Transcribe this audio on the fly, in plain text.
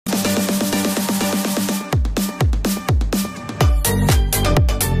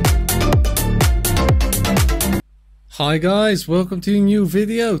Hi guys, welcome to a new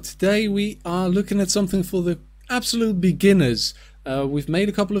video. Today we are looking at something for the absolute beginners. We've made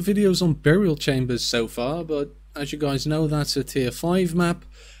a couple of videos on burial chambers so far, but as you guys know, that's a tier 5 map.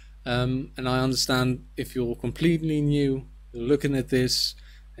 And I understand if you're completely new, you're looking at this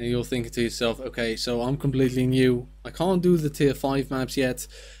and you're thinking to yourself, okay, so I'm completely new, I can't do the tier 5 maps yet.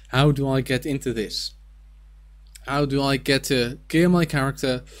 How do I get into this? How do I get to gear my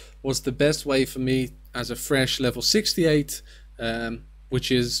character? What's the best way for me as a fresh level 68,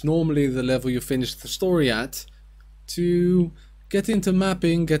 which is normally the level you finish the story at, to get into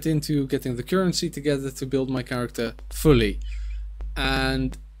mapping, get into getting the currency together to build my character fully?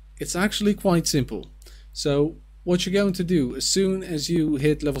 And it's actually quite simple. So what you're going to do as soon as you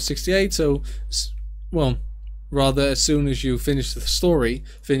hit level 68, so well, rather as soon as you finish the story,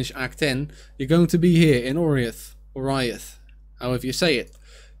 finish Act 10, you're going to be here in Oriath, or Oriath, however you say it.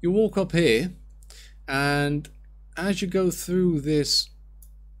 You walk up here, and as you go through this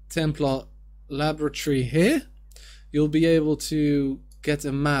Templar laboratory here, you'll be able to get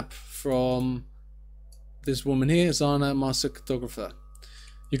a map from this woman here, Zana, Master Cartographer.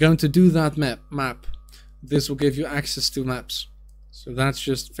 You're going to do that map. This will give you access to maps. So that's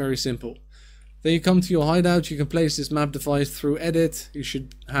just very simple. Then you come to your hideout, you can place this map device through edit. You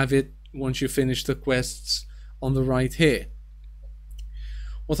should have it once you finish the quests on the right here.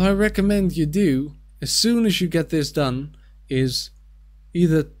 What I recommend you do as soon as you get this done is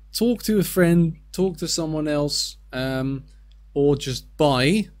either talk to a friend, talk to someone else, or just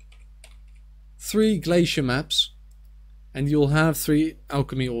buy 3 glacier maps and you'll have 3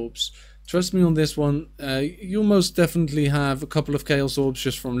 alchemy orbs. Trust me on this one, you'll most definitely have a couple of chaos orbs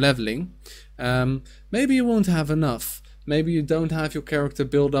just from leveling. Maybe you won't have enough, maybe you don't have your character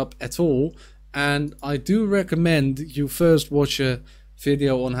build up at all, and I do recommend you first watch a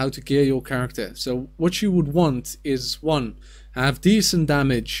video on how to gear your character. So what you would want is, 1, have decent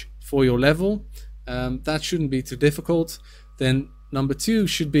damage for your level. That shouldn't be too difficult. Then number 2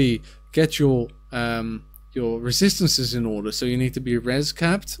 should be get your resistances in order, so you need to be res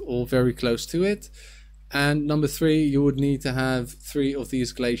capped or very close to it. And number 3, you would need to have 3 of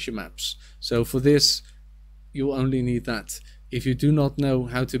these glacier maps. So for this you'll only need that. If you do not know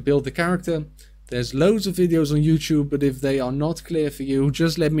how to build the character, there's loads of videos on YouTube, but if they are not clear for you,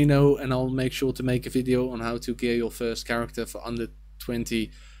 just let me know and I'll make sure to make a video on how to gear your first character for under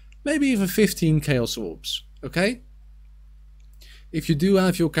 20, maybe even 15 chaos orbs, okay? If you do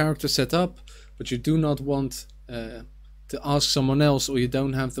have your character set up, but you do not want to ask someone else, or you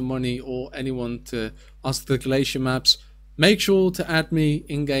don't have the money or anyone to ask the glacier maps, make sure to add me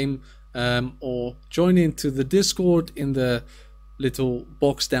in-game or join into the Discord in the little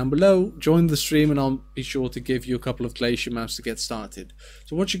box down below. Join the stream and I'll be sure to give you a couple of glacier maps to get started.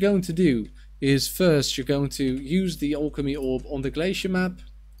 So what you're going to do is, first you're going to use the alchemy orb on the glacier map.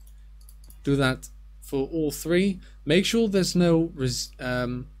 Do that for all 3. Make sure there's no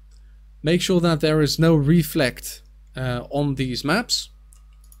make sure that there is no reflect on these maps.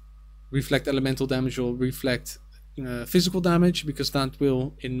 Reflect elemental damage or reflect physical damage, because that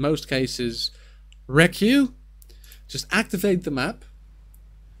will in most cases wreck you. Just activate the map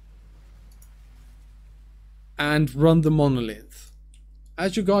and run the monolith.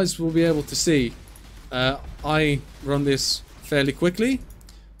 As you guys will be able to see, I run this fairly quickly.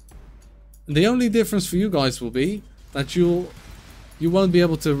 The only difference for you guys will be that you won't be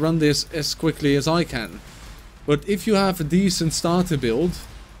able to run this as quickly as I can. But if you have a decent starter build,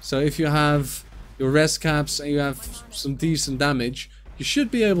 so if you have your res caps and you have some decent damage, you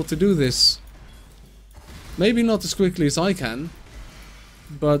should be able to do this. Maybe not as quickly as I can,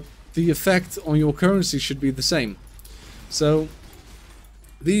 but the effect on your currency should be the same. So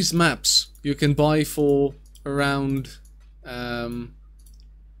these maps you can buy for around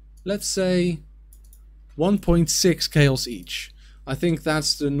let's say 1.6 chaos each. I think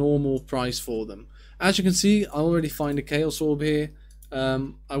that's the normal price for them. As you can see, I already find a chaos orb here.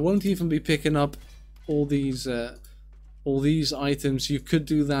 I won't even be picking up all these items. You could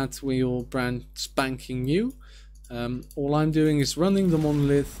do that when you're brand spanking new. All I'm doing is running the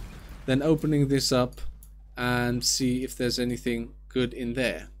monolith, then opening this up and see if there's anything good in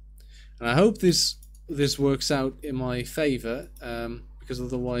there. And I hope this works out in my favor, because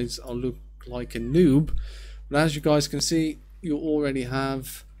otherwise I'll look like a noob. But as you guys can see, you already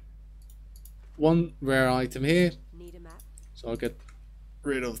have 1 rare item here, so I'll get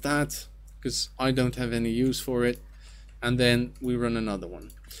rid of that because I don't have any use for it. And then we run another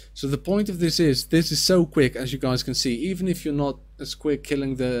one. So the point of this is so quick, as you guys can see. Even if you're not as quick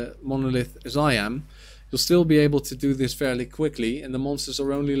killing the monolith as I am, you'll still be able to do this fairly quickly, and the monsters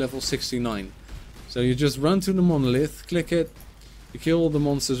are only level 69. So you just run to the monolith, click it, you kill all the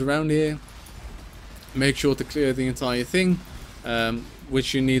monsters around here, make sure to clear the entire thing,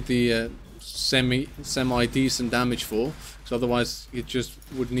 which you need the semi decent damage for, so otherwise you just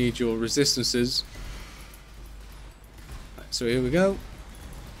would need your resistances. Right, so here we go.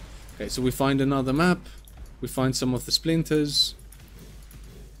 Okay, so we find another map, we find some of the splinters,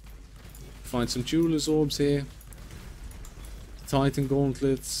 find some jeweler's orbs here, Titan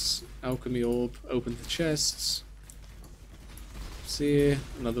gauntlets, alchemy orb, open the chests. See here,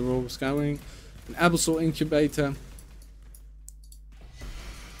 another orb scouring, an abyssal incubator,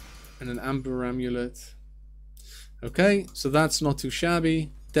 and an amber amulet. Okay, so that's not too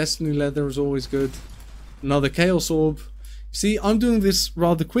shabby. Destiny leather is always good. Another chaos orb. See, I'm doing this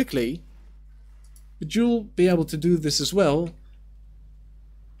rather quickly, but you'll be able to do this as well,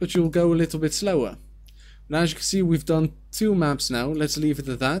 but you'll go a little bit slower. And as you can see, we've done 2 maps now. Let's leave it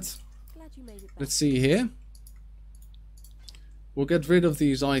at that. Let's see here. We'll get rid of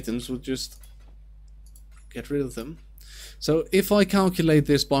these items. We'll just get rid of them. So if I calculate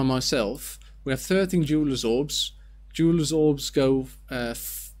this by myself, we have 13 jeweler's orbs. Jeweler's orbs go...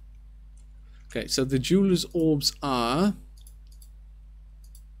 okay, so the jeweler's orbs are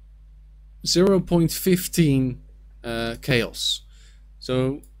 0.15 chaos.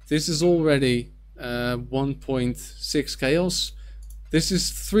 So this is already 1.6 chaos. This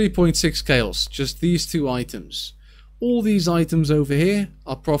is 3.6 chaos, just these 2 items. All these items over here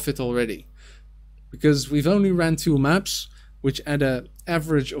are profit already, because we've only ran 2 maps, which at an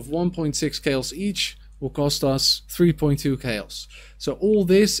average of 1.6 chaos each will cost us 3.2 chaos. So all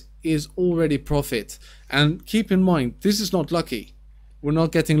this is already profit. And keep in mind, this is not lucky. We're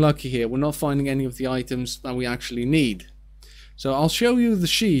not getting lucky here. We're not finding any of the items that we actually need. So I'll show you the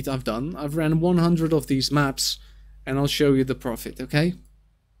sheet I've done. I've ran 100 of these maps, and I'll show you the profit, okay?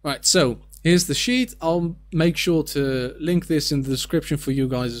 Right, so here's the sheet. I'll make sure to link this in the description for you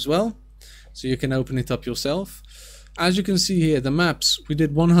guys as well, so you can open it up yourself. As you can see here, the maps, we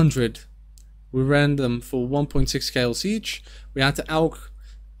did 100. We ran them for 1.6 chaos each. We had to alch,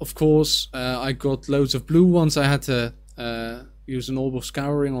 of course. I got loads of blue ones. I had to use an orb of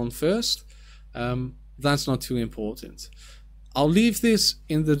scouring on first. That's not too important. I'll leave this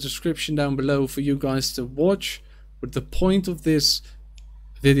in the description down below for you guys to watch. But the point of this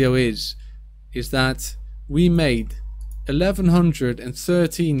video is that we made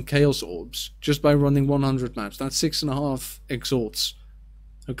 1113 chaos orbs just by running 100 maps. That's 6.5 exalts.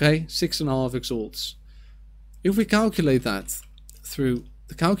 Okay, 6.5 exalts. If we calculate that through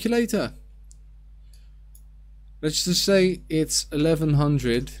the calculator, let's just say it's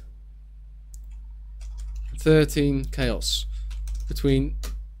 1113 chaos between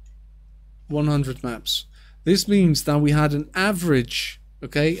 100 maps. This means that we had an average,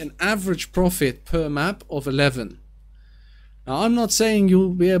 okay, an average profit per map of 11. Now, I'm not saying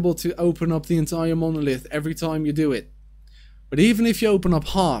you'll be able to open up the entire monolith every time you do it. But even if you open up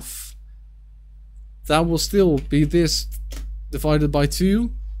half, that will still be this divided by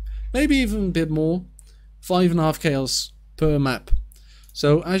 2. Maybe even a bit more. 5.5 chaos per map.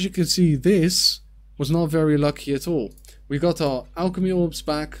 So as you can see, this was not very lucky at all. We got our alchemy orbs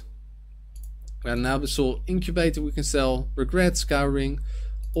back. And now we saw incubator we can sell, regret, scouring,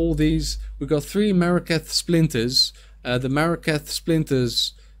 all these. We got 3 Maraketh splinters. The Maraketh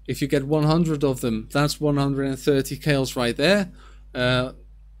splinters, if you get 100 of them, that's 130 chaos right there.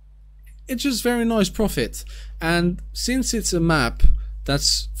 It's just very nice profit. And since it's a map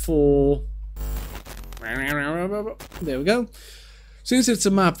that's for... there we go. Since it's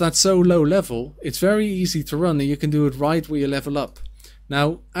a map that's so low level, it's very easy to run and you can do it right where you level up.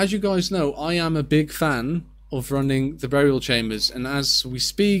 Now, as you guys know, I am a big fan of running the burial chambers, and as we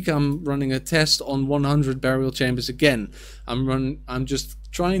speak, I'm running a test on 100 burial chambers again. I'm just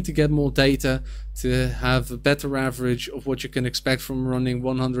trying to get more data to have a better average of what you can expect from running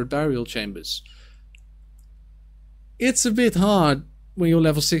 100 burial chambers. It's a bit hard when you're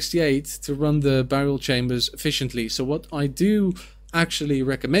level 68 to run the burial chambers efficiently. So what I do actually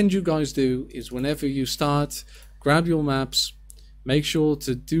recommend you guys do is whenever you start, grab your maps, make sure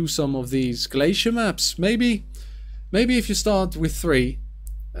to do some of these glacier maps. Maybe if you start with 3,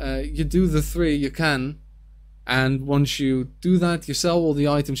 you do the 3 you can, and once you do that, you sell all the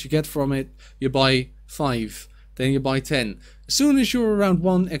items you get from it, you buy 5, then you buy 10. As soon as you're around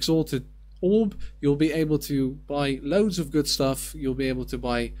 1 exalted orb, you'll be able to buy loads of good stuff. You'll be able to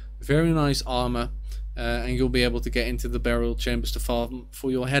buy very nice armor, and you'll be able to get into the burial chambers to farm for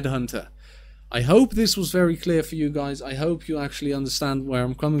your headhunter. I hope this was very clear for you guys. I hope you actually understand where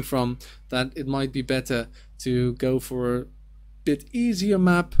I'm coming from, that it might be better to go for a bit easier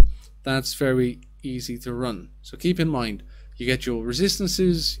map that's very easy to run. So keep in mind, you get your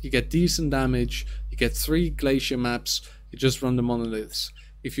resistances, you get decent damage, you get 3 glacier maps, you just run the monoliths.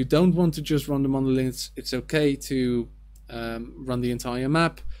 If you don't want to just run the monoliths, it's okay to run the entire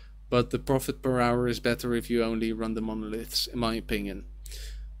map, but the profit per hour is better if you only run the monoliths, in my opinion.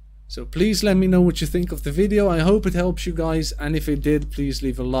 So please let me know what you think of the video. I hope it helps you guys, and if it did, please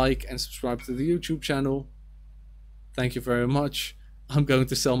leave a like and subscribe to the YouTube channel. Thank you very much. I'm going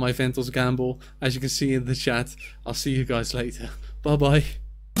to sell my Ventos gamble, as you can see in the chat. I'll see you guys later. Bye bye.